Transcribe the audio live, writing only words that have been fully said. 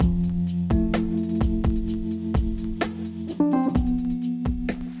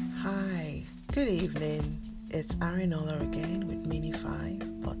it's Arinola again with Mini 5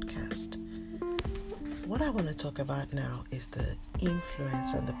 podcast. What I want to talk about now is the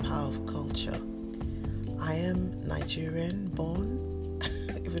influence and the power of culture. I am Nigerian born,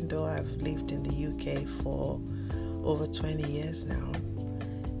 even though I've lived in the UK for over 20 years now.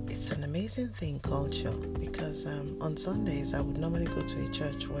 It's an amazing thing, culture, because on Sundays I would normally go to a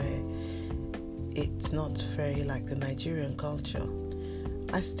church where it's not very like the Nigerian culture.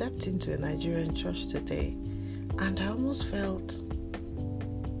 I stepped into a Nigerian church today and I almost felt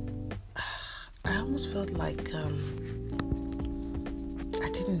like I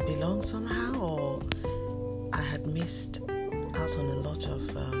didn't belong somehow, or I had missed out on a lot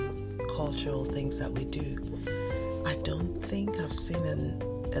of cultural things that we do. I don't think I've seen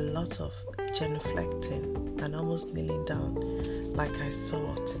a lot of genuflecting and almost kneeling down like I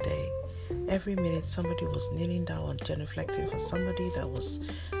saw today. Every minute somebody was kneeling down and genuflecting for somebody that was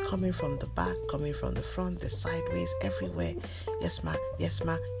coming from the back, coming from the front, the sideways, everywhere. Yes ma, yes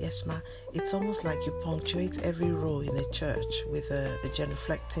ma, yes ma. It's almost like you punctuate every row in a church with a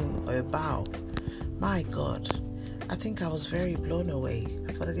genuflecting or a bow. My God, I think I was very blown away.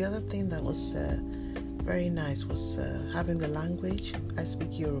 But the other thing that was very nice was having the language. I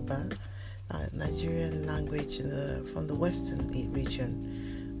speak Yoruba, Nigerian language from the western region.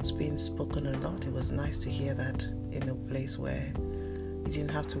 It's being spoken a lot. It was nice to hear that in a place where you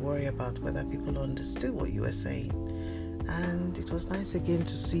didn't have to worry about whether people understood what you were saying. And it was nice again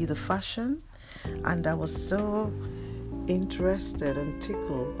to see the fashion, and I was so interested and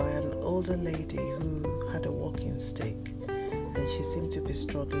tickled by an older lady who had a walking stick, and she seemed to be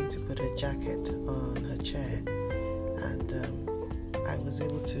struggling to put a jacket on her chair, and I was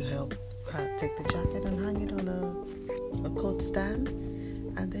able to help her take the jacket and hang it on a coat stand.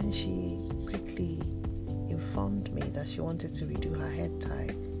 And then she quickly informed me that she wanted to redo her head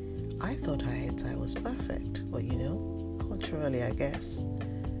tie. I thought her head tie was perfect, but culturally, I guess,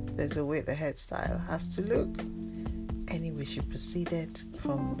 there's a way the hairstyle has to look. Anyway, she proceeded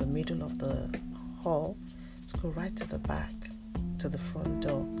from the middle of the hall to go right to the back, to the front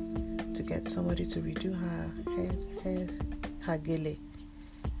door, to get somebody to redo her gele,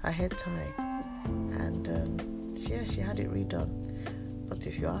 her head tie. And she had it redone. But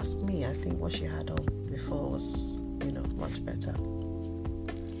if you ask me, I think what she had on before was, much better.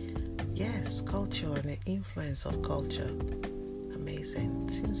 Yes, culture and the influence of culture. Amazing.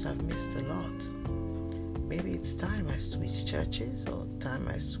 Seems I've missed a lot. Maybe it's time I switched churches, or time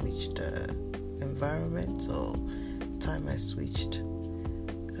I switched environments, or time I switched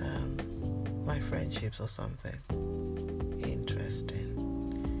my friendships or something. Interesting.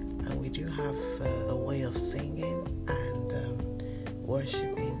 And we do have a way of singing and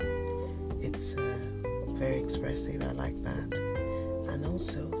worshipping. It's very expressive. I like that. And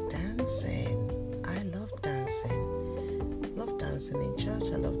also dancing. I love dancing. I love dancing in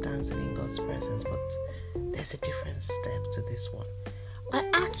church. I love dancing in God's presence. But there's a different step to this one. I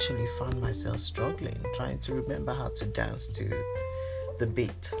actually found myself struggling trying to remember how to dance to the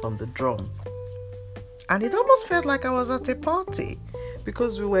beat from the drum. And it almost felt like I was at a party,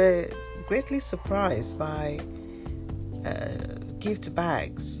 because we were greatly surprised by gift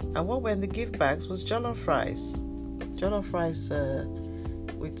bags, and what were in the gift bags was jollof rice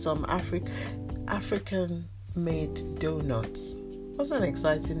with some African made donuts. It was an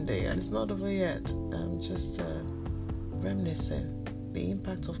exciting day, and it's not over yet. I'm just reminiscing the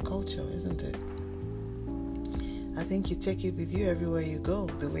impact of culture, isn't it? I think you take it with you everywhere you go,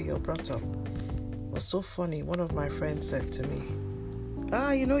 the way you're brought up. It was so funny. One of my friends said to me,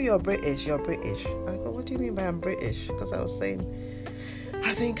 you're British. I go, what do you mean by I'm British? Because I was saying,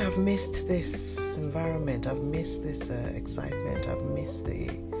 I think I've missed this environment. I've missed this excitement. I've missed the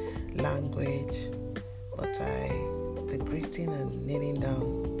language. But the greeting and kneeling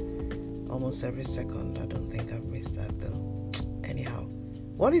down almost every second, I don't think I've missed that though. Anyhow,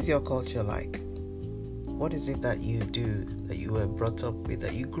 what is your culture like? What is it that you do, that you were brought up with,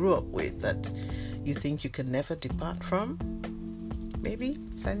 that you grew up with, that you think you can never depart from? Maybe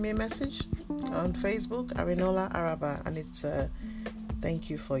send me a message on Facebook, Arinola Araba, and it's thank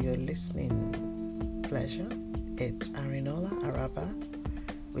you for your listening pleasure. It's Arinola Araba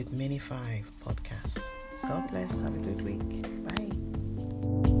with Mini 5 podcast. God bless. Have a good week. Bye.